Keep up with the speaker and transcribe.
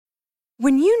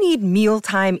When you need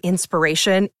mealtime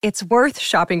inspiration, it's worth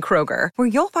shopping Kroger, where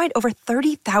you'll find over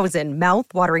 30,000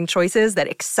 mouth-watering choices that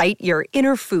excite your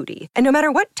inner foodie. And no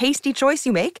matter what tasty choice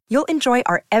you make, you'll enjoy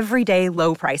our everyday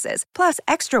low prices, plus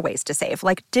extra ways to save,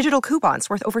 like digital coupons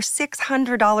worth over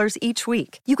 $600 each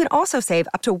week. You can also save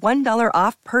up to $1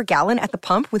 off per gallon at the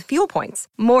pump with fuel points.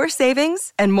 More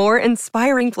savings and more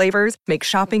inspiring flavors make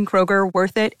shopping Kroger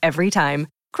worth it every time.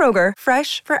 Kroger,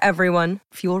 fresh for everyone.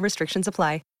 Fuel restrictions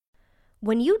apply.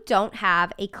 When you don't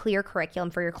have a clear curriculum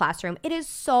for your classroom, it is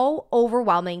so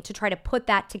overwhelming to try to put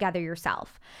that together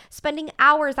yourself. Spending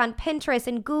hours on Pinterest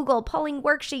and Google pulling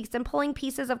worksheets and pulling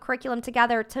pieces of curriculum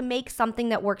together to make something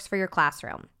that works for your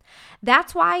classroom.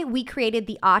 That's why we created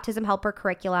the Autism Helper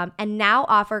curriculum and now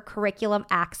offer Curriculum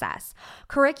Access.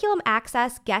 Curriculum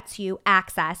Access gets you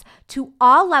access to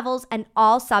all levels and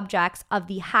all subjects of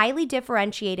the highly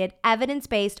differentiated,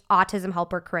 evidence-based Autism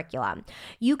Helper curriculum.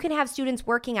 You can have students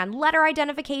working on letter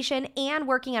identification and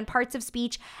working on parts of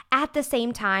speech at the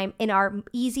same time in our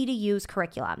easy-to-use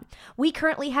curriculum. We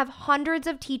currently have hundreds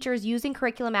of teachers using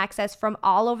Curriculum Access from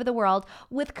all over the world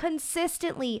with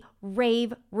consistently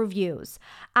rave reviews.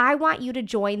 I want you to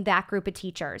join that group of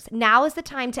teachers. Now is the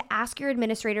time to ask your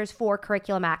administrators for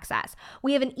Curriculum Access.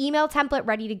 We have an email template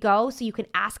ready to go, so you can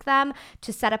ask them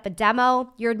to set up a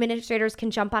demo. Your administrators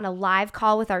can jump on a live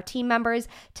call with our team members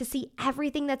to see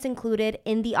everything that's included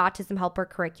in the Autism Helper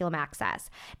Curriculum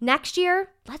Access. Next year,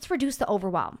 let's reduce the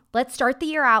overwhelm. Let's start the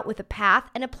year out with a path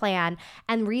and a plan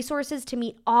and resources to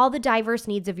meet all the diverse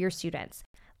needs of your students.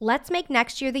 Let's make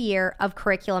next year the year of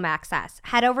Curriculum Access.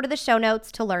 Head over to the show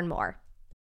notes to learn more.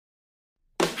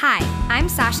 Hi, I'm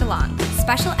Sasha Long,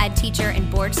 special ed teacher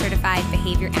and board-certified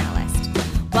behavior analyst.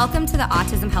 Welcome to the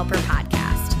Autism Helper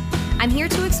podcast. I'm here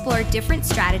to explore different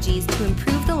strategies to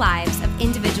improve the lives of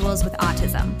individuals with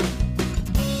autism.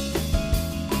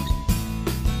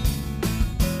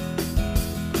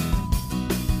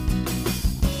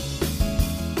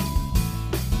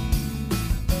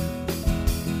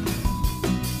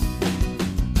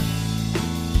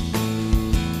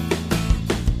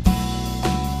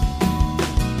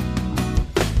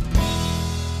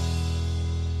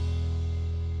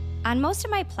 On most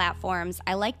of my platforms,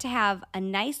 I like to have a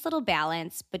nice little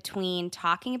balance between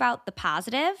talking about the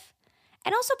positive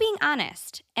and also being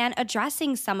honest and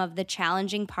addressing some of the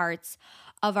challenging parts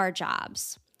of our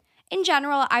jobs. In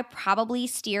general, I probably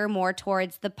steer more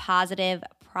towards the positive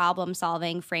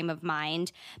problem-solving frame of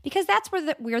mind because that's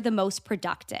where we're the most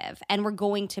productive and we're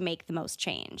going to make the most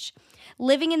change.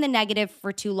 Living in the negative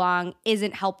for too long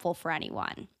isn't helpful for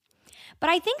anyone. But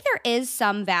I think there is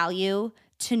some value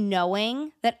to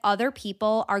knowing that other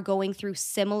people are going through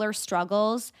similar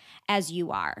struggles as you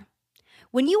are.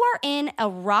 When you are in a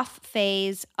rough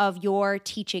phase of your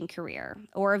teaching career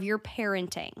or of your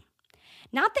parenting,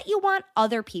 not that you want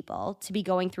other people to be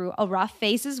going through a rough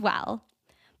phase as well,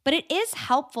 but it is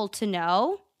helpful to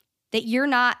know that you're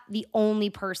not the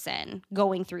only person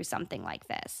going through something like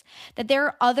this, that there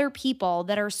are other people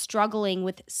that are struggling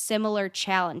with similar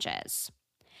challenges.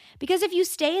 Because if you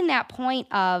stay in that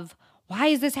point of, why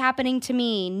is this happening to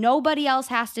me? Nobody else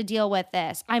has to deal with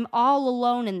this. I'm all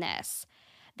alone in this.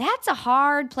 That's a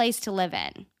hard place to live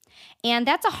in. And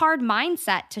that's a hard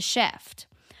mindset to shift.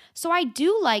 So I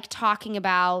do like talking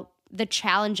about the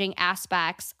challenging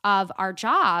aspects of our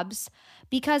jobs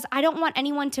because I don't want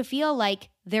anyone to feel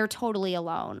like they're totally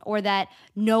alone or that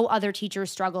no other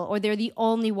teachers struggle or they're the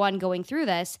only one going through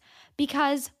this,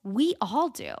 because we all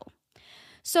do.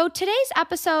 So today's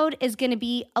episode is going to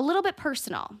be a little bit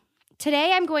personal.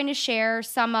 Today, I'm going to share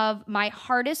some of my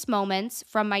hardest moments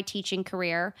from my teaching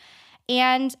career,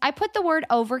 and I put the word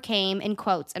overcame in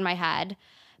quotes in my head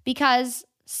because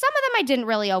some of them I didn't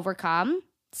really overcome.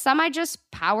 Some I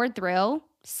just powered through.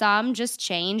 Some just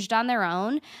changed on their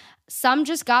own. Some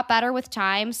just got better with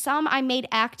time. Some I made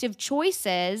active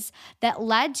choices that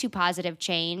led to positive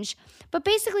change, but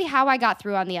basically how I got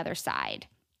through on the other side.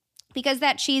 Because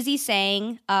that cheesy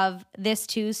saying of this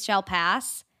too shall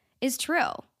pass is true.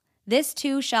 This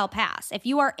too shall pass. If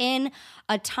you are in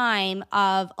a time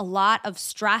of a lot of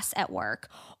stress at work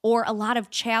or a lot of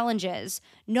challenges,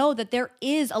 know that there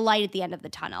is a light at the end of the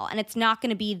tunnel and it's not going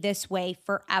to be this way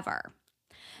forever.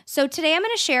 So today I'm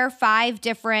going to share 5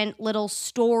 different little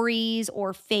stories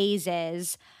or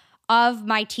phases of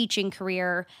my teaching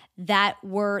career that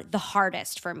were the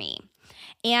hardest for me.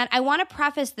 And I want to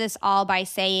preface this all by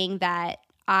saying that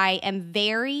I am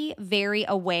very, very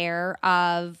aware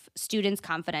of students'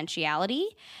 confidentiality.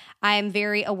 I am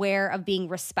very aware of being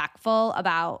respectful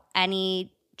about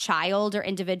any child or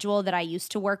individual that I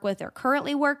used to work with or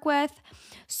currently work with.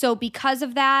 So because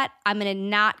of that, I'm going to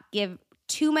not give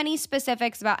too many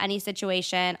specifics about any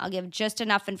situation. I'll give just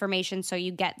enough information so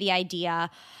you get the idea.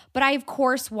 But I, of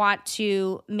course, want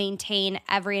to maintain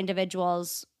every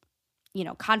individual's,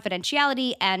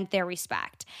 confidentiality and their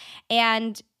respect.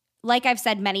 And like I've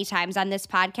said many times on this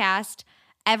podcast,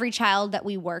 every child that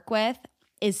we work with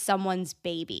is someone's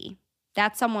baby.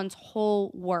 That's someone's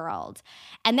whole world.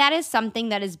 And that is something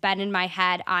that has been in my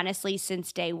head, honestly,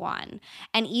 since day one.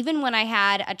 And even when I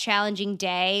had a challenging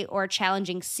day or a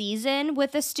challenging season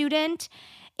with a student,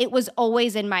 it was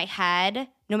always in my head,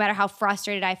 no matter how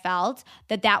frustrated I felt,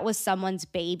 that was someone's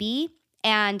baby.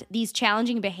 And these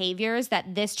challenging behaviors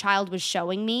that this child was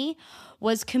showing me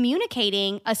was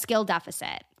communicating a skill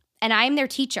deficit. And I'm their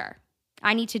teacher.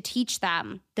 I need to teach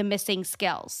them the missing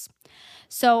skills.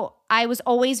 So I was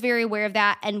always very aware of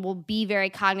that and will be very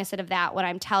cognizant of that when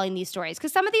I'm telling these stories.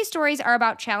 Because some of these stories are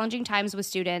about challenging times with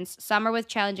students. Some are with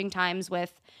challenging times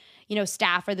with,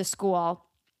 staff or the school.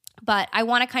 But I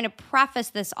want to kind of preface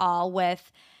this all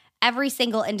with every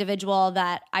single individual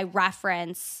that I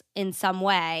reference in some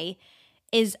way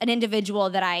is an individual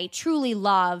that I truly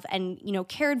love and,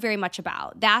 cared very much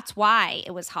about. That's why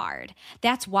it was hard.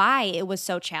 That's why it was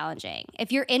so challenging.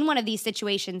 If you're in one of these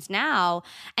situations now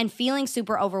and feeling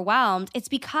super overwhelmed, it's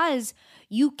because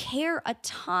you care a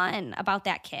ton about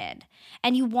that kid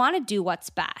and you want to do what's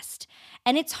best.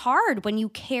 And it's hard when you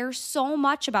care so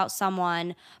much about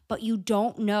someone, but you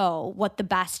don't know what the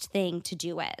best thing to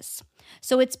do is.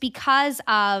 So it's because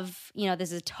of,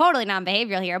 this is totally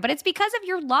non-behavioral here, but it's because of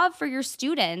your love for your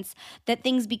students that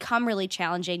things become really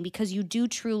challenging because you do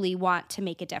truly want to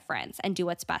make a difference and do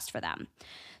what's best for them.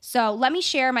 So let me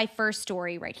share my first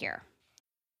story right here.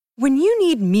 When you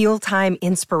need mealtime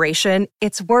inspiration,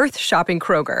 it's worth shopping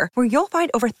Kroger, where you'll find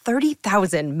over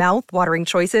 30,000 mouth-watering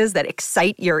choices that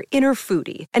excite your inner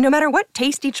foodie. And no matter what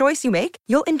tasty choice you make,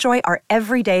 you'll enjoy our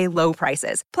everyday low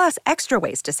prices, plus extra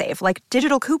ways to save, like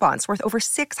digital coupons worth over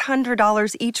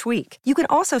 $600 each week. You can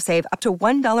also save up to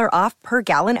 $1 off per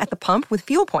gallon at the pump with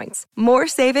fuel points. More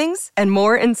savings and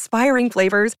more inspiring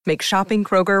flavors make shopping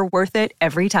Kroger worth it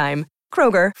every time.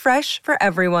 Kroger, fresh for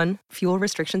everyone. Fuel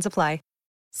restrictions apply.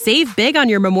 Save big on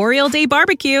your Memorial Day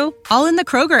barbecue, all in the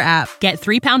Kroger app. Get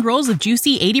 3-pound rolls of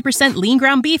juicy 80% lean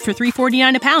ground beef for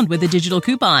 $3.49 a pound with a digital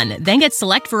coupon. Then get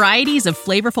select varieties of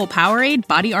flavorful Powerade,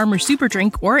 Body Armor Super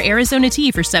Drink, or Arizona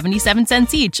tea for 77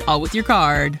 cents each, all with your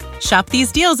card. Shop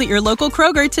these deals at your local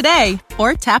Kroger today,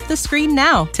 or tap the screen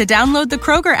now to download the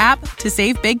Kroger app to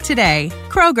save big today.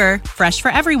 Kroger, fresh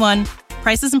for everyone.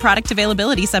 Prices and product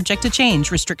availability subject to change.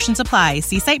 Restrictions apply.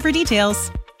 See site for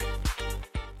details.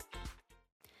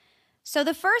 So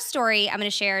the first story I'm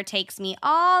going to share takes me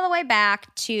all the way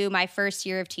back to my first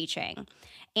year of teaching.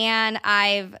 And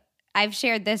I've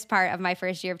shared this part of my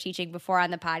first year of teaching before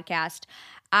on the podcast.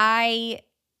 I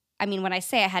mean, when I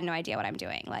say I had no idea what I'm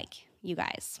doing, like you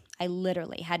guys, I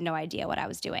literally had no idea what I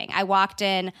was doing. I walked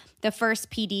in the first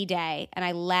PD day, and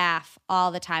I laugh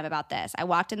all the time about this. I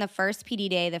walked in the first PD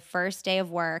day, the first day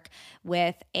of work,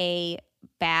 with a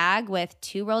bag with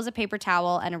 2 rolls of paper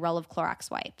towel and a roll of Clorox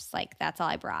wipes. Like, that's all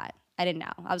I brought. I didn't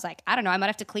know. I was like, I don't know. I might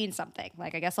have to clean something.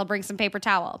 Like, I guess I'll bring some paper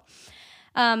towel.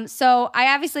 So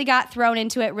I obviously got thrown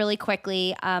into it really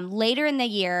quickly. Later in the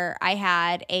year, I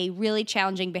had a really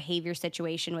challenging behavior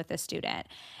situation with a student.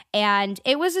 And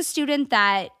it was a student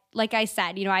that, like I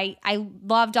said, I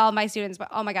loved all of my students, but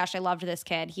oh my gosh, I loved this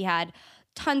kid. He had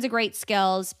tons of great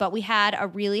skills, but we had a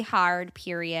really hard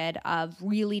period of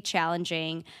really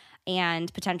challenging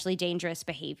and potentially dangerous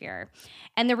behavior.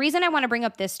 And the reason I want to bring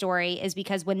up this story is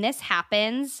because when this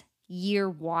happens, year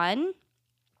one,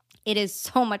 it is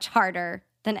so much harder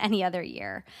than any other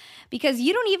year because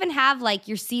you don't even have like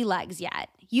your sea legs yet.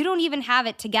 You don't even have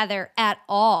it together at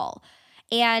all.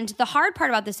 And the hard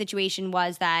part about the situation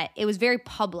was that it was very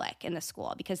public in the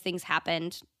school because things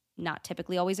happened not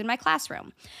typically always in my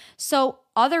classroom. So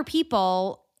other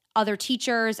people, other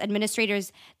teachers,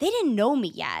 administrators, they didn't know me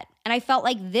yet. And I felt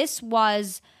like this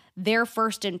was their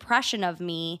first impression of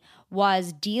me,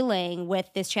 was dealing with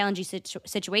this challenging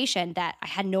situation that I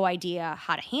had no idea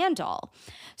how to handle.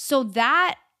 So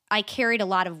that I carried a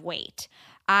lot of weight.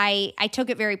 I took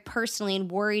it very personally and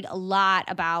worried a lot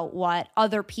about what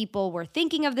other people were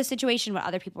thinking of the situation, what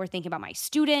other people were thinking about my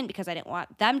student, because I didn't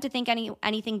want them to think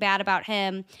anything bad about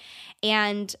him.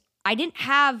 And I didn't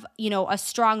have, a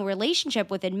strong relationship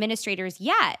with administrators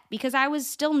yet because I was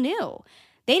still new.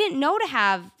 They didn't know to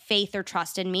have faith or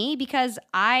trust in me because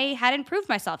I hadn't proved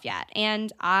myself yet.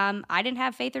 And I didn't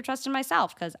have faith or trust in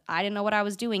myself because I didn't know what I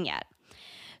was doing yet.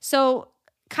 So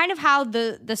kind of how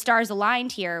the stars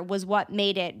aligned here was what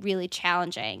made it really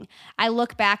challenging. I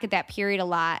look back at that period a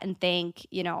lot and think,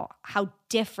 how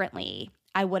differently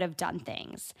I would have done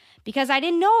things because I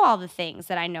didn't know all the things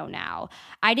that I know now.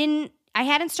 I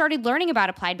hadn't started learning about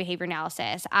applied behavior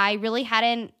analysis. I really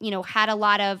hadn't, had a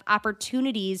lot of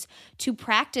opportunities to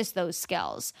practice those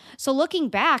skills. So looking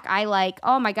back,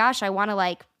 oh my gosh, I want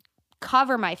to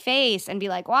cover my face and be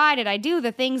like, why did I do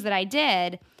the things that I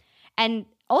did? And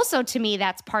also to me,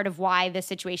 that's part of why this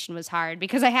situation was hard,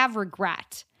 because I have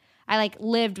regret. I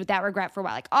lived with that regret for a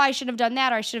while. I should have done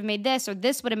that, or I should have made this, or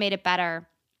this would have made it better.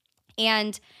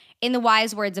 And in the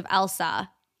wise words of Elsa,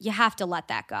 you have to let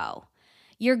that go.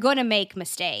 You're going to make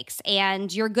mistakes,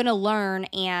 and you're going to learn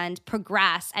and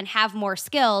progress and have more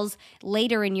skills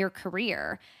later in your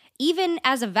career. Even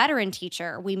as a veteran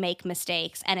teacher, we make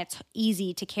mistakes, and it's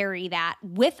easy to carry that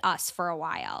with us for a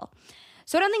while.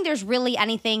 So I don't think there's really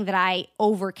anything that I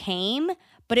overcame,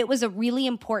 but it was a really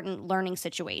important learning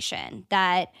situation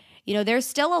that, there's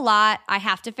still a lot I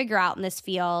have to figure out in this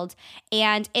field.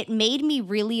 And it made me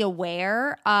really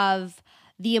aware of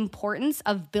the importance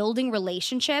of building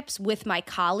relationships with my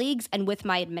colleagues and with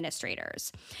my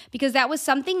administrators, because that was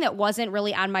something that wasn't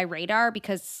really on my radar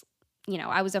because,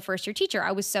 I was a first-year teacher.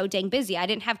 I was so dang busy. I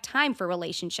didn't have time for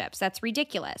relationships. That's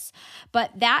ridiculous.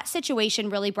 But that situation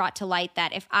really brought to light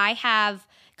that if I have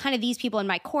kind of these people in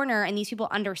my corner and these people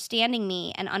understanding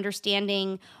me and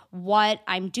understanding what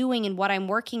I'm doing and what I'm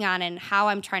working on and how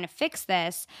I'm trying to fix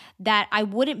this, that I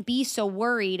wouldn't be so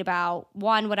worried about,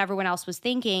 one, what everyone else was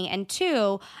thinking, and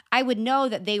two, I would know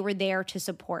that they were there to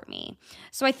support me.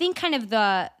 So I think kind of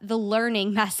the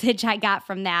learning message I got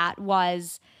from that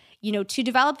was, to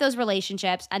develop those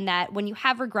relationships, and that when you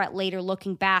have regret later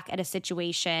looking back at a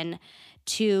situation,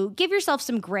 to give yourself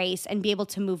some grace and be able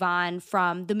to move on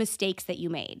from the mistakes that you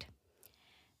made.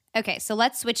 Okay, so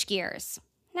let's switch gears.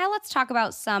 Now let's talk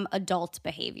about some adult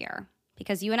behavior,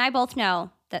 because you and I both know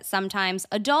that sometimes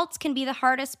adults can be the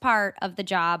hardest part of the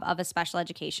job of a special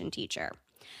education teacher.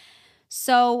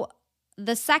 So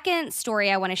the second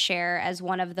story I want to share as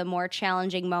one of the more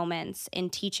challenging moments in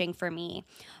teaching for me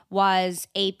was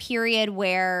a period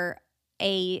where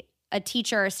a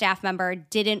teacher or staff member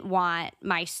didn't want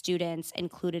my students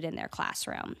included in their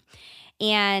classroom.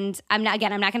 And I'm not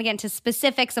going to get into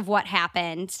specifics of what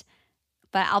happened,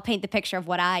 but I'll paint the picture of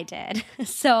what I did.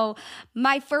 So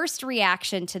my first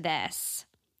reaction to this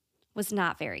was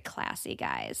not very classy,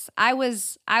 guys. I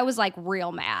was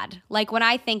real mad. When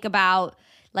I think about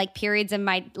periods in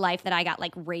my life that I got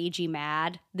ragey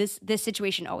mad, this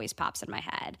situation always pops in my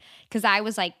head, because I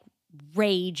was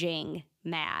raging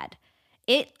mad.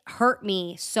 It hurt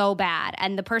me so bad,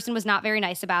 and the person was not very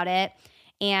nice about it,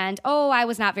 and I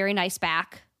was not very nice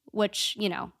back, which,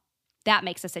 that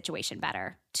makes the situation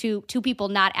better. Two people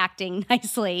not acting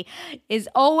nicely is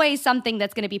always something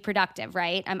that's going to be productive,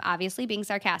 right? I'm obviously being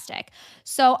sarcastic.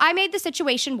 So I made the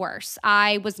situation worse.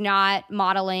 I was not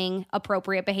modeling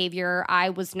appropriate behavior. I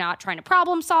was not trying to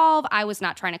problem solve. I was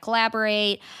not trying to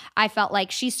collaborate. I felt like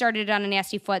she started it on a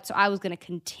nasty foot, so I was going to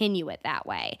continue it that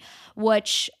way,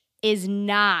 which is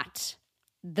not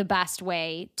the best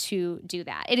way to do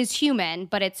that. It is human,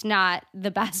 but it's not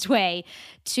the best way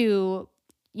to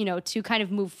kind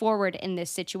of move forward in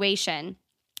this situation.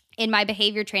 In my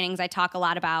behavior trainings, I talk a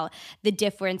lot about the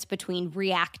difference between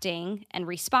reacting and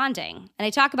responding. And I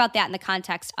talk about that in the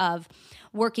context of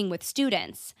working with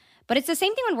students. But it's the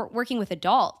same thing when we're working with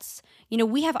adults.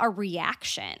 We have a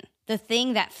reaction, the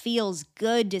thing that feels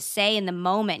good to say in the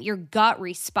moment, your gut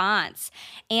response.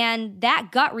 And that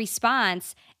gut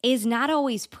response is not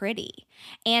always pretty.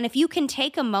 And if you can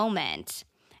take a moment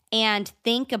and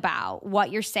think about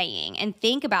what you're saying and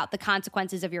think about the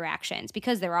consequences of your actions,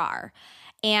 because there are,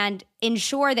 and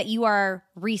ensure that you are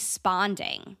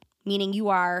responding, meaning you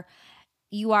are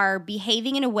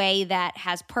behaving in a way that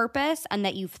has purpose and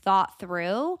that you've thought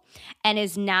through and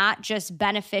is not just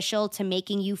beneficial to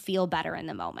making you feel better in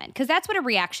the moment. Because that's what a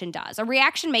reaction does. A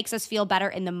reaction makes us feel better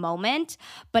in the moment,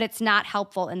 but it's not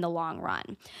helpful in the long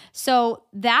run. So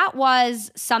that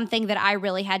was something that I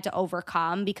really had to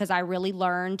overcome, because I really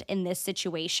learned in this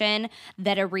situation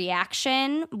that a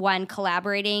reaction when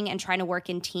collaborating and trying to work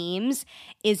in teams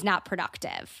is not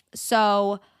productive.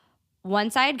 So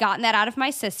once I had gotten that out of my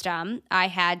system, I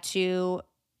had to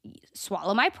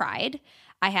swallow my pride.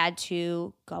 I had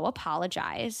to go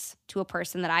apologize to a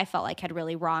person that I felt like had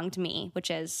really wronged me,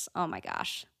 which is, oh my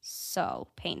gosh, so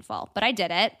painful. But I did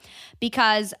it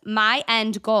because my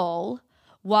end goal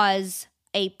was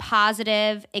a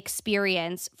positive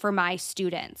experience for my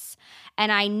students.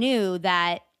 And I knew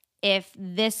that if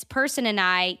this person and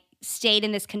I stayed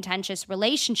in this contentious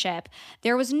relationship,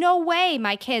 there was no way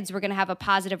my kids were going to have a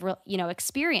positive,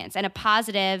 experience and a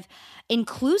positive,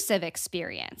 inclusive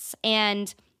experience.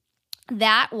 And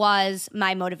that was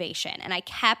my motivation. And I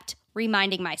kept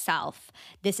reminding myself,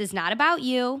 this is not about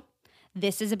you.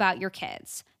 This is about your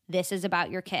kids. This is about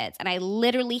your kids. And I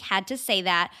literally had to say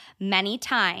that many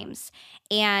times.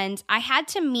 And I had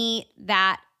to meet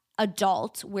that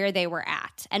adult where they were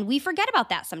at. And we forget about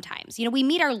that sometimes. You know, we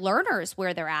meet our learners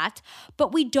where they're at,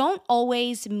 but we don't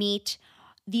always meet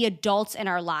the adults in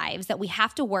our lives that we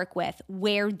have to work with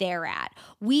where they're at.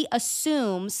 We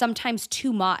assume sometimes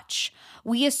too much.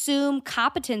 We assume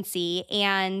competency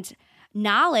and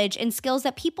knowledge and skills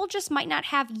that people just might not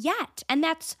have yet. And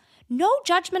that's no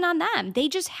judgment on them. They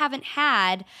just haven't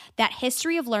had that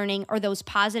history of learning or those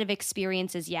positive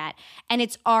experiences yet. And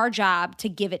it's our job to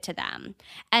give it to them.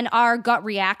 And our gut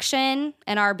reaction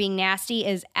and our being nasty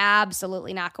is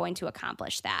absolutely not going to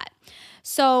accomplish that.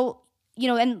 So, you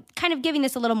know, and kind of giving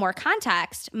this a little more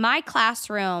context, my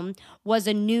classroom was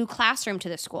a new classroom to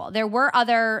the school. There were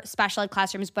other special ed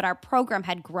classrooms, but our program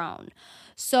had grown.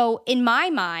 So in my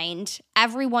mind,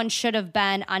 everyone should have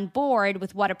been on board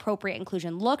with what appropriate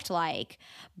inclusion looked like,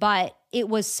 but it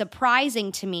was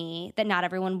surprising to me that not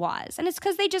everyone was. And it's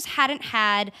because they just hadn't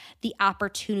had the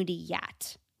opportunity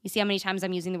yet. You see how many times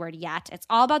I'm using the word yet? It's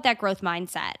all about that growth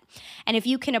mindset. And if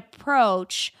you can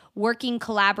approach working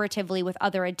collaboratively with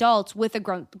other adults with a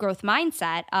growth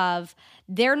mindset of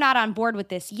they're not on board with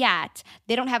this yet,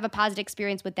 they don't have a positive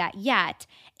experience with that yet,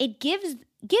 it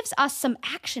gives us some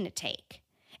action to take.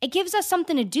 It gives us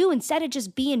something to do instead of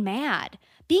just being mad.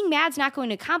 Being mad's not going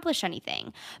to accomplish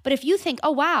anything. But if you think,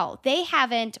 oh wow, they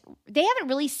haven't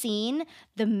really seen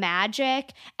the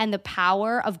magic and the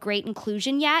power of great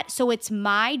inclusion yet, so it's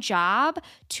my job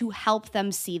to help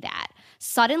them see that.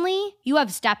 Suddenly, you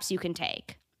have steps you can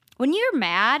take. When you're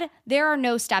mad, there are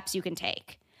no steps you can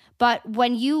take. But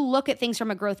when you look at things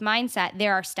from a growth mindset,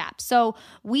 there are steps. So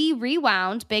we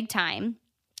rewound big time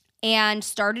and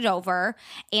started over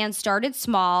and started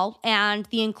small. And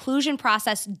the inclusion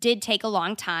process did take a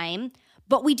long time,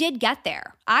 but we did get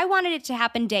there. I wanted it to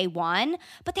happen day one,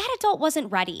 but that adult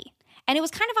wasn't ready. And it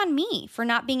was kind of on me for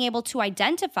not being able to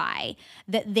identify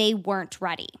that they weren't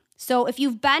ready. So if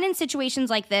you've been in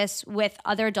situations like this with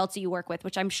other adults that you work with,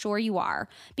 which I'm sure you are,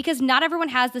 because not everyone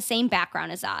has the same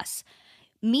background as us,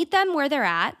 meet them where they're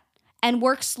at and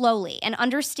work slowly and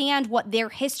understand what their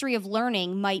history of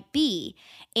learning might be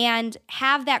and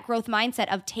have that growth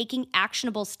mindset of taking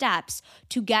actionable steps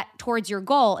to get towards your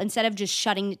goal instead of just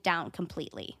shutting it down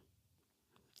completely.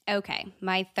 Okay,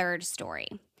 my third story.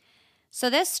 So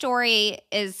this story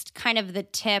is kind of the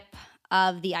tip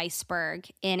of the iceberg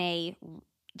in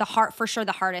the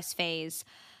hardest phase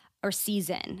or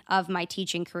season of my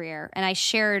teaching career. And I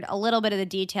shared a little bit of the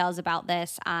details about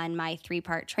this on my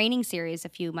 3-part training series a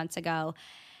few months ago.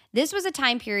 This was a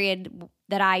time period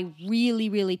that I really,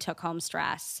 really took home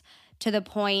stress to the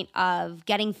point of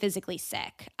getting physically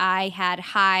sick. I had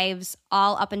hives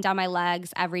all up and down my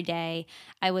legs every day.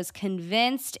 I was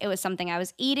convinced it was something I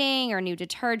was eating or new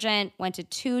detergent, went to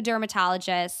 2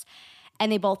 dermatologists,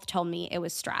 and they both told me it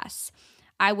was stress.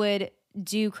 I would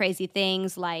do crazy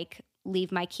things like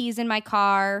leave my keys in my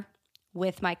car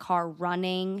with my car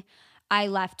running. I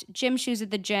left gym shoes at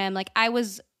the gym. Like I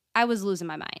was losing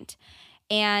my mind.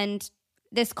 And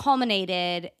this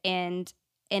culminated in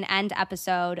an end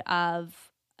episode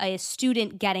of a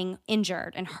student getting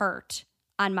injured and hurt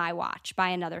on my watch by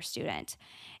another student.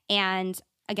 And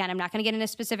again, I'm not going to get into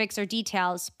specifics or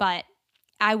details, but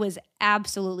I was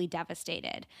absolutely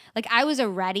devastated. Like I was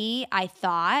already, I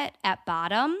thought, at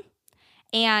bottom,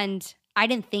 and I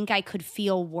didn't think I could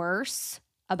feel worse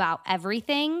about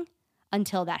everything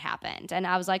until that happened. And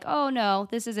I was like, oh no,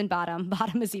 this isn't bottom.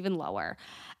 Bottom is even lower.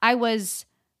 I was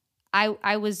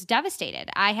devastated.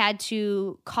 I had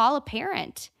to call a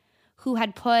parent who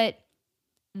had put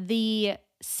the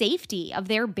safety of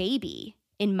their baby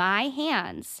in my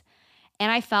hands. And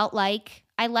I felt like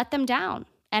I let them down.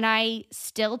 And I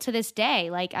still to this day,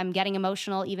 like I'm getting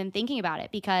emotional even thinking about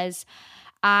it because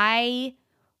I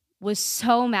was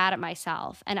so mad at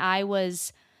myself and I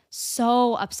was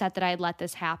so upset that I had let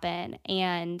this happen.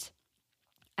 And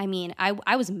I mean,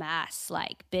 I was a mess,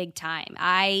 like big time.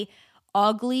 I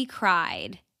ugly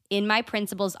cried in my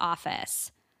principal's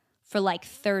office for like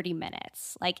 30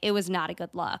 minutes. Like it was not a good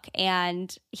look.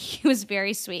 And he was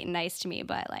very sweet and nice to me,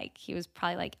 but like he was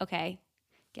probably like, okay,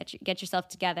 get yourself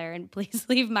together and please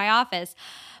leave my office.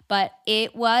 But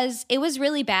it was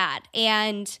really bad.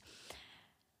 And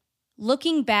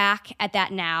looking back at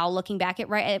that now, looking back at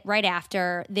right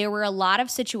after, there were a lot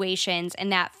of situations in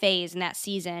that phase, in that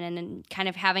season, and then kind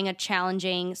of having a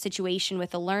challenging situation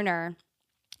with a learner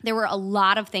there were a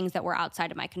lot of things that were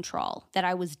outside of my control that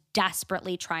I was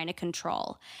desperately trying to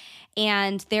control.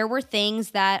 And there were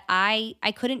things that I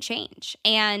couldn't change.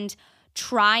 And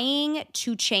trying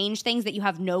to change things that you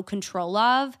have no control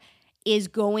of is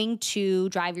going to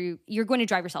you're going to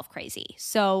drive yourself crazy.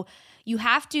 So you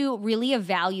have to really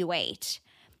evaluate,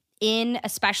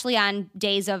 especially on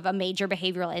days of a major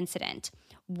behavioral incident,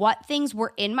 what things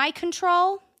were in my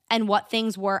control and what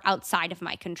things were outside of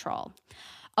my control.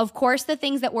 Of course, the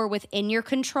things that were within your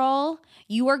control,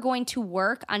 you are going to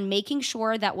work on making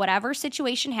sure that whatever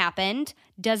situation happened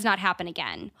does not happen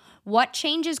again. What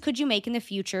changes could you make in the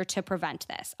future to prevent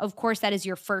this? Of course, that is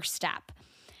your first step.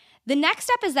 The next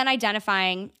step is then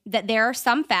identifying that there are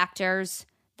some factors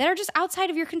that are just outside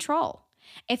of your control.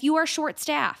 If you are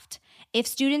short-staffed, if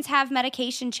students have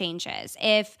medication changes,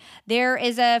 if there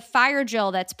is a fire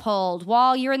drill that's pulled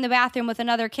while you're in the bathroom with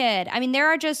another kid. I mean, there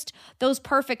are just those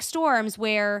perfect storms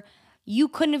where you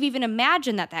couldn't have even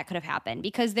imagined that could have happened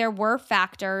because there were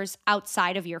factors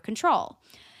outside of your control.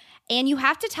 And you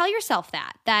have to tell yourself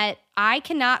that I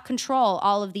cannot control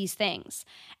all of these things.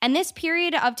 And this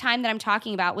period of time that I'm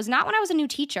talking about was not when I was a new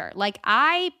teacher. Like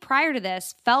I, prior to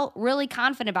this, felt really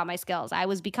confident about my skills. I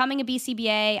was becoming a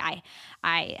BCBA.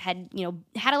 I had,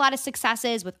 had a lot of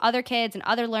successes with other kids and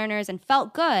other learners and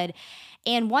felt good.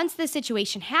 And once this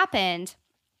situation happened,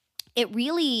 it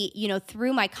really,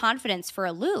 threw my confidence for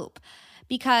a loop.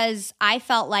 Because I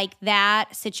felt like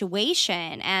that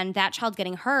situation and that child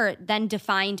getting hurt then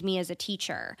defined me as a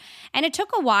teacher. And it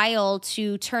took a while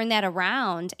to turn that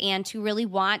around and to really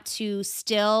want to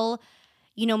still,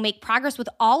 make progress with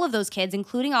all of those kids,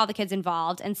 including all the kids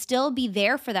involved, and still be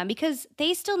there for them because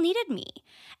they still needed me.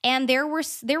 And there was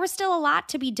still a lot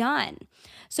to be done.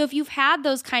 So if you've had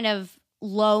those kind of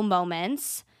low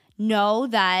moments, know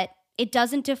that it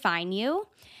doesn't define you.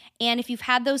 And if you've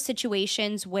had those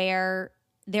situations where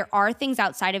there are things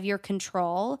outside of your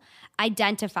control,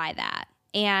 identify that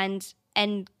and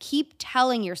keep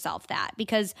telling yourself that,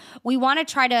 because we want to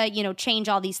try to, change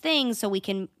all these things so we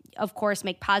can, of course,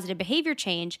 make positive behavior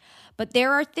change. But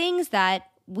there are things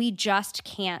that we just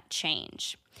can't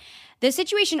change. This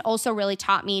situation also really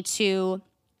taught me to,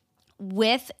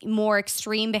 with more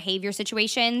extreme behavior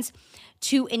situations,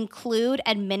 to include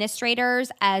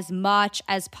administrators as much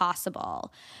as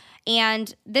possible.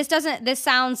 And this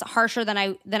sounds harsher than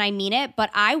I mean it,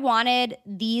 but I wanted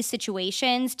these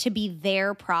situations to be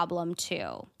their problem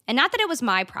too. And not that it was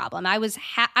my problem. I was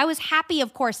happy,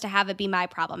 of course, to have it be my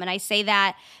problem. And I say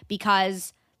that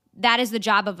because that is the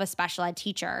job of a special ed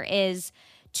teacher, is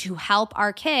to help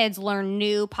our kids learn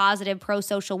new, positive,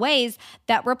 pro-social ways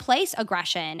that replace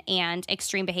aggression and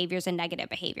extreme behaviors and negative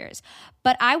behaviors.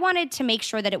 But I wanted to make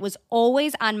sure that it was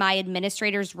always on my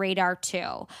administrator's radar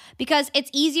too, because it's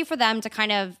easy for them to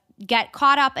kind of get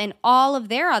caught up in all of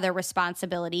their other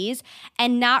responsibilities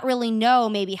and not really know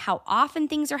maybe how often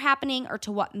things are happening or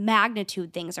to what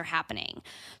magnitude things are happening.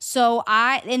 So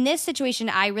in this situation,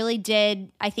 I really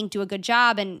did, I think, do a good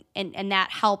job, and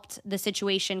that helped the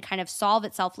situation kind of solve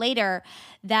itself later,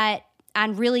 that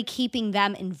on really keeping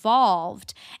them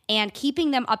involved and keeping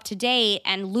them up to date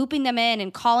and looping them in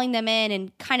and calling them in,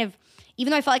 and kind of, even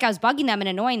though I felt like I was bugging them and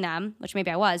annoying them, which maybe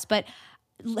I was, but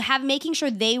making sure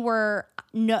they were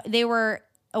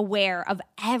aware of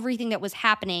everything that was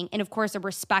happening, and of course a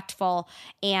respectful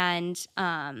and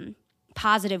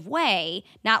positive way.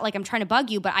 Not like I'm trying to bug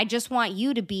you, but I just want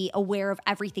you to be aware of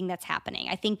everything that's happening.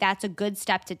 I think that's a good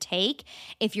step to take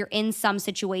if you're in some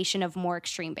situation of more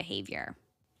extreme behavior.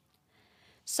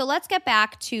 So let's get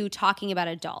back to talking about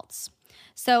adults.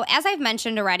 So as I've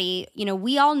mentioned already,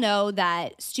 we all know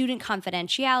that student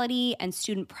confidentiality and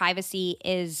student privacy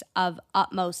is of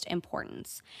utmost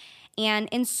importance. And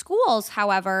in schools,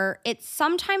 however, it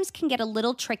sometimes can get a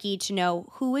little tricky to know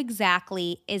who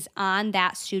exactly is on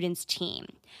that student's team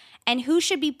and who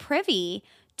should be privy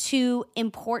to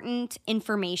important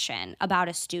information about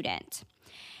a student.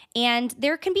 And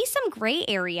there can be some gray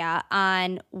area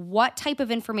on what type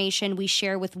of information we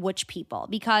share with which people,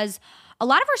 because a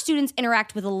lot of our students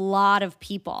interact with a lot of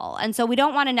people. And so we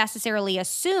don't want to necessarily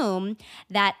assume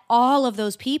that all of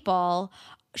those people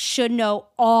should know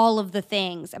all of the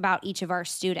things about each of our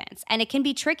students. And it can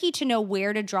be tricky to know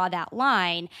where to draw that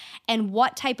line and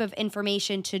what type of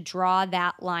information to draw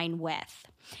that line with.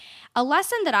 A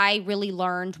lesson that I really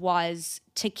learned was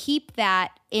to keep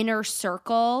that inner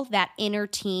circle, that inner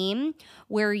team,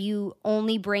 where you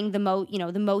only bring the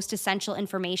most essential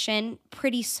information,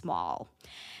 pretty small.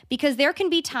 Because there can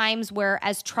be times where,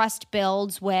 as trust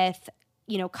builds with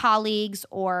colleagues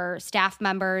or staff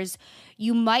members,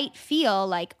 you might feel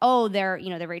like, oh, they're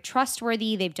very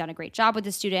trustworthy, they've done a great job with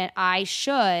the student, I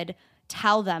should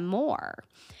tell them more.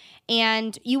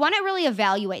 And you want to really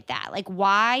evaluate that. Like,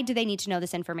 why do they need to know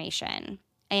this information?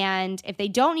 And if they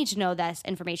don't need to know this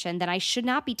information, then I should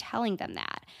not be telling them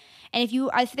that. And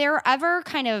if there are ever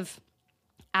kind of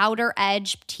outer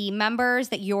edge team members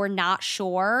that you're not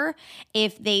sure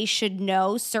if they should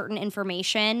know certain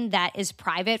information that is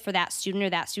private for that student or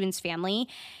that student's family,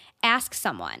 ask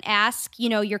someone. Ask,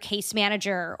 your case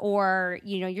manager or,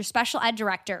 your special ed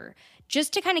director,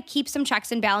 just to kind of keep some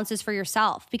checks and balances for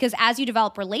yourself. Because as you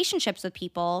develop relationships with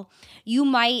people, you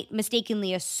might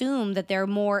mistakenly assume that they're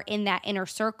more in that inner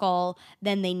circle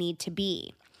than they need to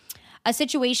be. A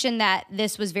situation that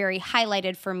this was very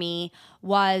highlighted for me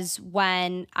was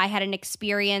when I had an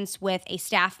experience with a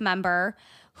staff member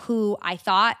who I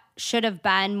thought should have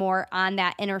been more on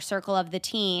that inner circle of the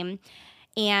team,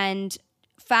 and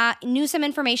knew some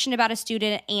information about a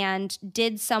student and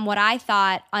did some what I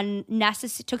thought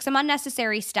took some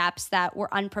unnecessary steps that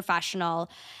were unprofessional,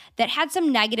 that had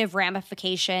some negative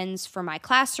ramifications for my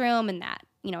classroom and that,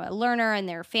 a learner and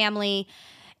their family.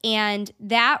 And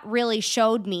that really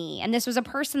showed me, and this was a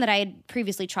person that I had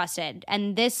previously trusted,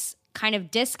 and this kind of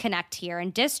disconnect here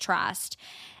and distrust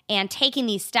and taking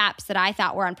these steps that I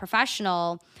thought were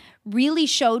unprofessional really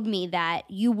showed me that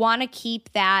you want to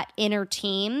keep that inner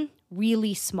team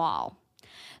really small.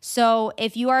 So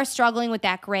if you are struggling with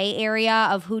that gray area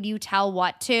of who do you tell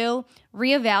what to,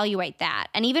 reevaluate that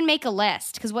and even make a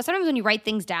list. Because sometimes when you write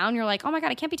things down, you're like, oh my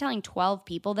God, I can't be telling 12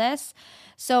 people this.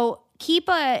 So keep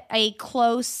a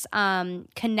close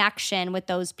connection with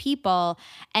those people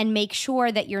and make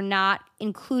sure that you're not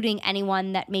including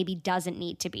anyone that maybe doesn't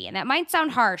need to be. And that might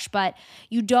sound harsh, but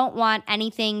you don't want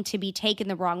anything to be taken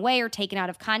the wrong way or taken out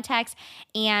of context.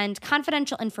 And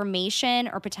confidential information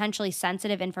or potentially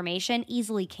sensitive information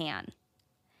easily can.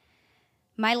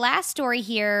 My last story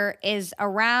here is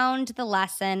around the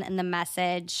lesson and the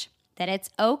message that it's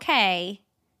okay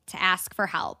to ask for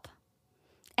help.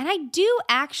 And I do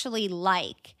actually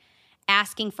like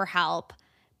asking for help,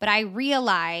 but I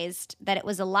realized that it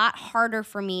was a lot harder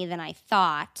for me than I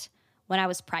thought when I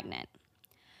was pregnant.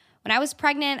 When I was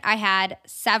pregnant, I had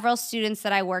several students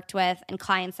that I worked with and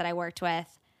clients that I worked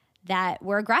with that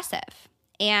were aggressive.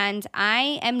 And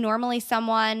I am normally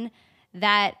someone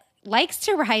that likes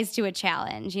to rise to a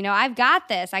challenge. I've got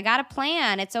this. I got a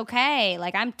plan. It's okay.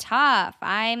 Like, I'm tough.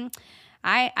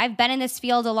 I've been in this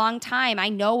field a long time. I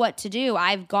know what to do.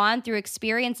 I've gone through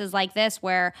experiences like this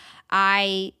where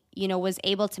I, was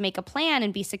able to make a plan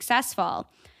and be successful.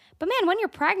 But man, when you're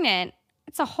pregnant,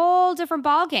 it's a whole different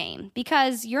ballgame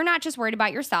because you're not just worried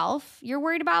about yourself. You're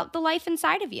worried about the life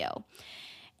inside of you.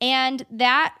 And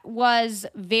that was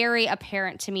very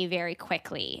apparent to me very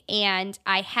quickly. And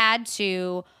I had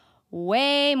to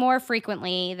way more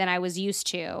frequently than I was used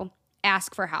to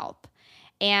ask for help.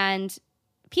 And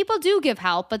people do give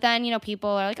help, but then, people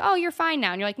are like, oh, you're fine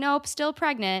now. And you're like, nope, still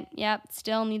pregnant. Yep,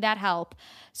 still need that help.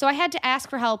 So I had to ask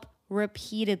for help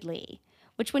repeatedly,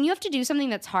 which when you have to do something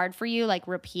that's hard for you, like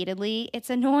repeatedly, it's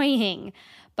annoying.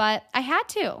 But I had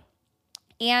to.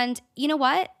 And you know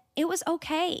what? It was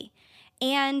okay.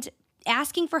 And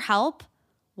asking for help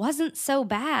wasn't so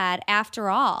bad after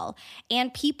all.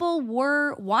 And people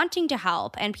were wanting to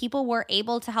help and people were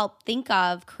able to help think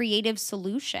of creative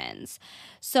solutions.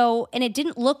 So, and it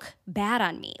didn't look bad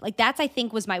on me. Like that's, I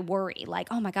think, was my worry. Like,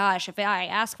 oh my gosh, if I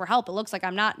ask for help, it looks like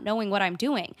I'm not knowing what I'm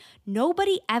doing.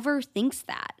 Nobody ever thinks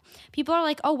that. People are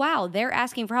like, oh wow, they're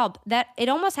asking for help. That it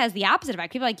almost has the opposite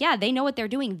effect. People are like, yeah, they know what they're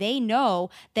doing. They know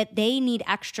that they need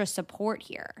extra support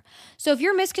here. So if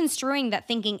you're misconstruing that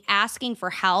thinking asking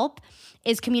for help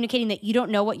is communicating that you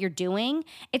don't know what you're doing,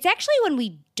 it's actually when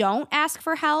we don't ask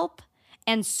for help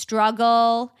and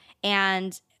struggle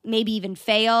and maybe even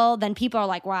fail, then people are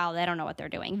like, wow, they don't know what they're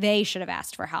doing. They should have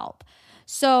asked for help.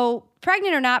 So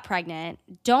pregnant or not pregnant,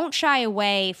 don't shy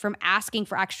away from asking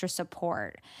for extra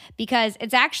support because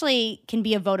it's actually can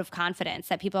be a vote of confidence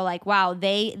that people are like, wow,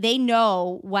 they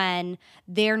know when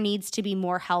there needs to be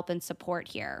more help and support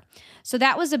here. So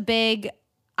that was a big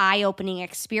eye-opening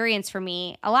experience for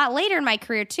me a lot later in my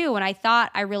career too, when I thought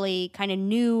I really kind of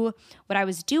knew what I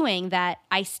was doing, that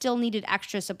I still needed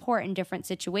extra support in different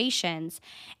situations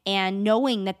and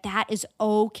knowing that that is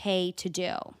okay to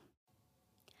do.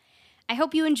 I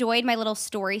hope you enjoyed my little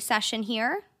story session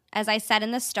here. As I said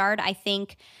in the start, I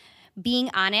think being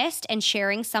honest and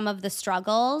sharing some of the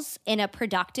struggles in a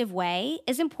productive way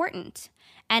is important.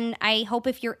 And I hope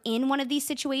if you're in one of these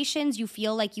situations, you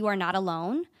feel like you are not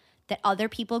alone, that other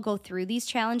people go through these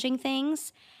challenging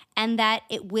things, and that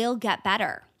it will get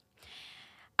better.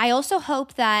 I also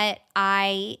hope that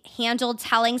I handled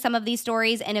telling some of these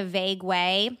stories in a vague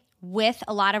way with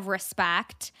a lot of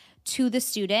respect to the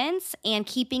students and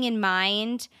keeping in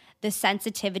mind the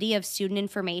sensitivity of student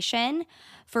information.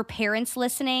 For parents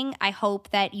listening, I hope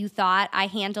that you thought I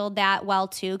handled that well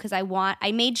too, because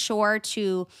I made sure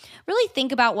to really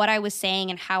think about what I was saying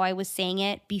and how I was saying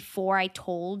it before I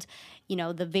told,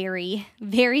 the very,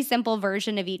 very simple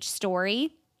version of each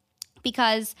story.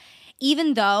 Because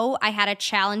even though I had a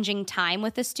challenging time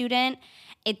with a student,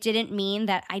 it didn't mean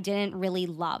that I didn't really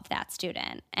love that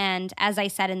student. And as I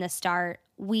said in the start,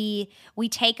 we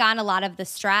take on a lot of the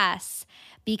stress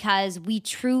because we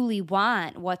truly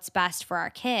want what's best for our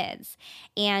kids.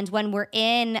 And when we're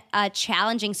in a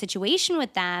challenging situation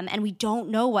with them and we don't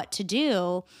know what to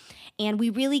do and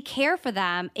we really care for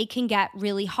them, it can get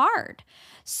really hard.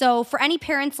 So for any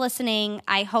parents listening,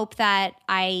 I hope that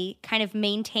I kind of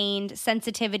maintained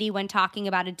sensitivity when talking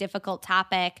about a difficult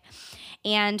topic.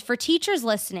 And for teachers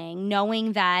listening,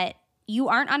 knowing that you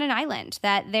aren't on an island,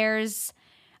 that there's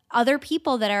other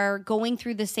people that are going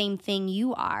through the same thing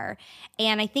you are.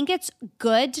 And I think it's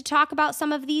good to talk about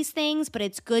some of these things, but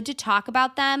it's good to talk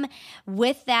about them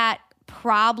with that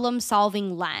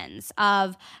problem-solving lens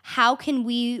of how can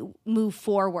we move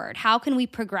forward? How can we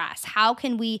progress? How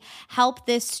can we help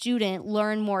this student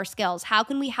learn more skills? How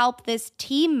can we help this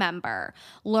team member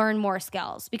learn more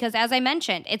skills? Because as I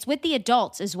mentioned, it's with the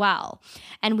adults as well.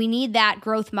 And we need that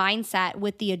growth mindset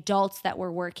with the adults that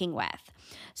we're working with.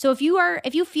 So if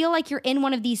you feel like you're in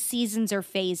one of these seasons or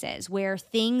phases where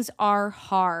things are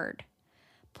hard,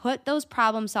 put those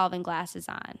problem-solving glasses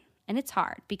on. And it's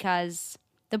hard because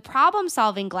the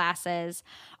problem-solving glasses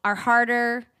are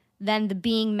harder than the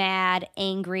being mad,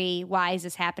 angry, why is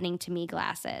this happening to me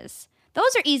glasses.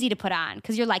 Those are easy to put on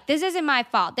because you're like, this isn't my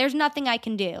fault. There's nothing I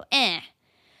can do.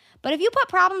 But if you put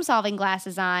problem-solving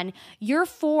glasses on, you're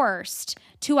forced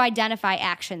to identify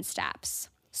action steps.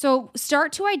 So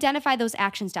start to identify those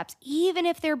action steps, even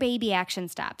if they're baby action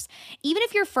steps. Even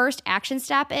if your first action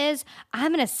step is,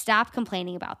 I'm going to stop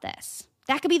complaining about this.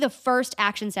 That could be the first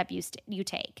action step you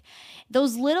take.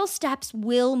 Those little steps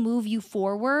will move you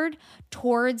forward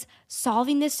towards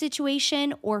solving this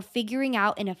situation or figuring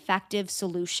out an effective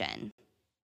solution.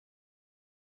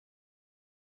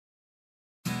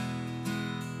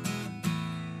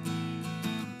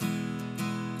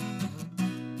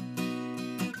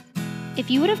 If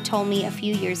you would have told me a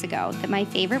few years ago that my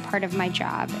favorite part of my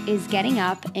job is getting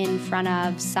up in front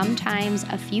of sometimes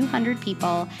a few hundred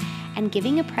people and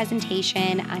giving a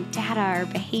presentation on data or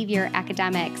behavior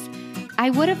academics, I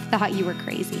would have thought you were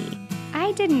crazy.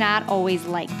 I did not always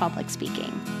like public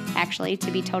speaking. Actually,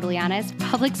 to be totally honest,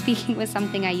 public speaking was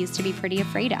something I used to be pretty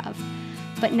afraid of.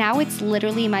 But now it's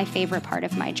literally my favorite part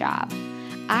of my job.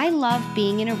 I love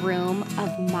being in a room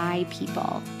of my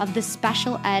people, of the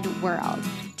special ed world,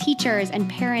 teachers and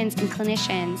parents and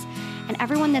clinicians, and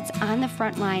everyone that's on the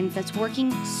front lines that's working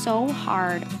so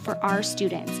hard for our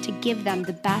students to give them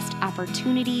the best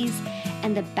opportunities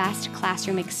and the best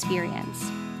classroom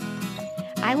experience.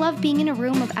 I love being in a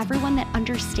room of everyone that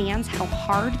understands how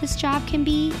hard this job can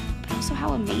be, but also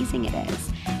how amazing it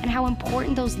is, and how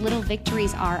important those little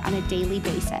victories are on a daily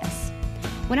basis.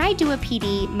 When I do a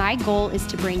PD, my goal is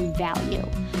to bring value.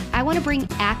 I want to bring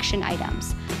action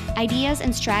items, ideas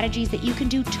and strategies that you can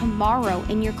do tomorrow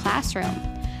in your classroom.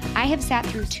 I have sat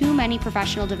through too many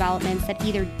professional developments that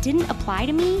either didn't apply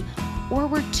to me or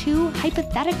were too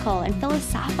hypothetical and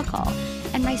philosophical.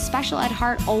 And my special ed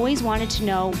heart always wanted to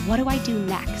know, what do I do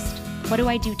next? What do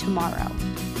I do tomorrow?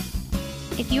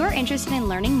 If you are interested in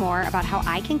learning more about how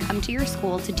I can come to your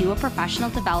school to do a professional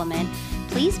development,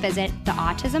 please visit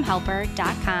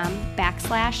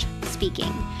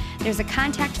theautismhelper.com/speaking. There's a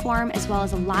contact form as well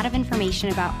as a lot of information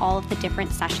about all of the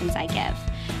different sessions I give.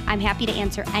 I'm happy to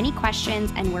answer any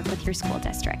questions and work with your school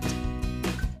district.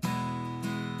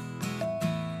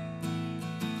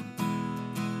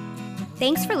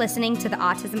 Thanks for listening to the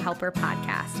Autism Helper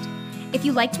podcast. If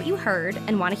you liked what you heard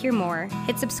and want to hear more,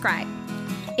 hit subscribe.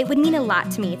 It would mean a lot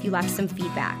to me if you left some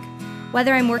feedback.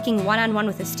 Whether I'm working one-on-one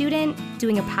with a student,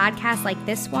 doing a podcast like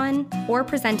this one, or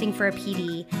presenting for a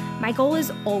PD, my goal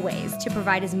is always to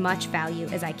provide as much value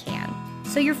as I can.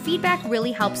 So your feedback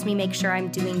really helps me make sure I'm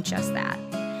doing just that.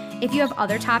 If you have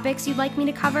other topics you'd like me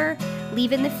to cover,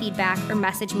 leave in the feedback or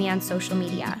message me on social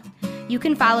media. You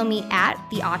can follow me at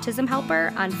The Autism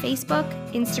Helper on Facebook,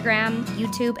 Instagram,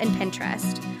 YouTube, and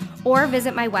Pinterest, or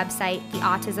visit my website,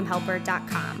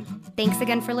 theautismhelper.com. Thanks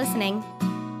again for listening.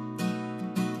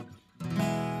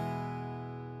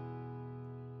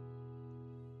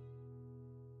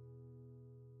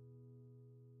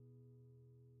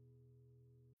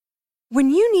 When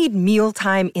you need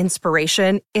mealtime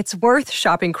inspiration, it's worth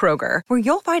shopping Kroger, where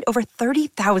you'll find over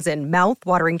 30,000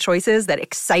 mouth-watering choices that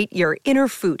excite your inner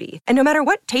foodie. And no matter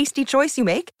what tasty choice you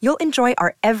make, you'll enjoy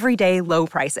our everyday low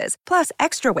prices, plus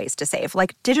extra ways to save,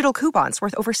 like digital coupons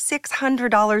worth over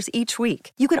 $600 each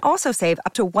week. You can also save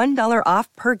up to $1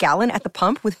 off per gallon at the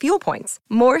pump with fuel points.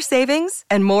 More savings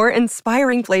and more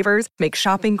inspiring flavors make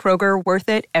shopping Kroger worth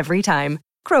it every time.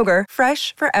 Kroger,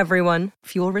 fresh for everyone.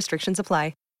 Fuel restrictions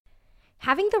apply.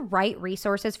 Having the right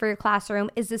resources for your classroom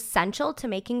is essential to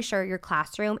making sure your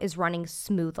classroom is running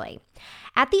smoothly.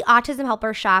 At the Autism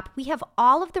Helper Shop, we have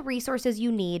all of the resources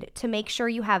you need to make sure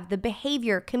you have the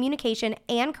behavior, communication,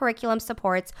 and curriculum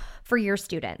supports for your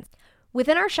students.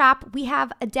 Within our shop, we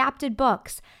have adapted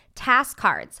books, task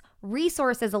cards,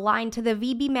 resources aligned to the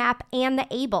VB map and the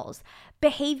ABLES,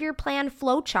 behavior plan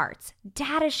flowcharts,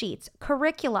 data sheets,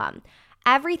 curriculum.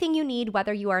 Everything you need,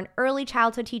 whether you are an early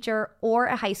childhood teacher or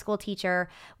a high school teacher,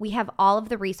 we have all of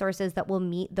the resources that will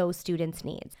meet those students'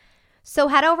 needs. So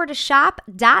head over to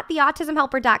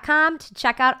shop.theautismhelper.com to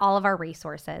check out all of our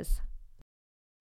resources.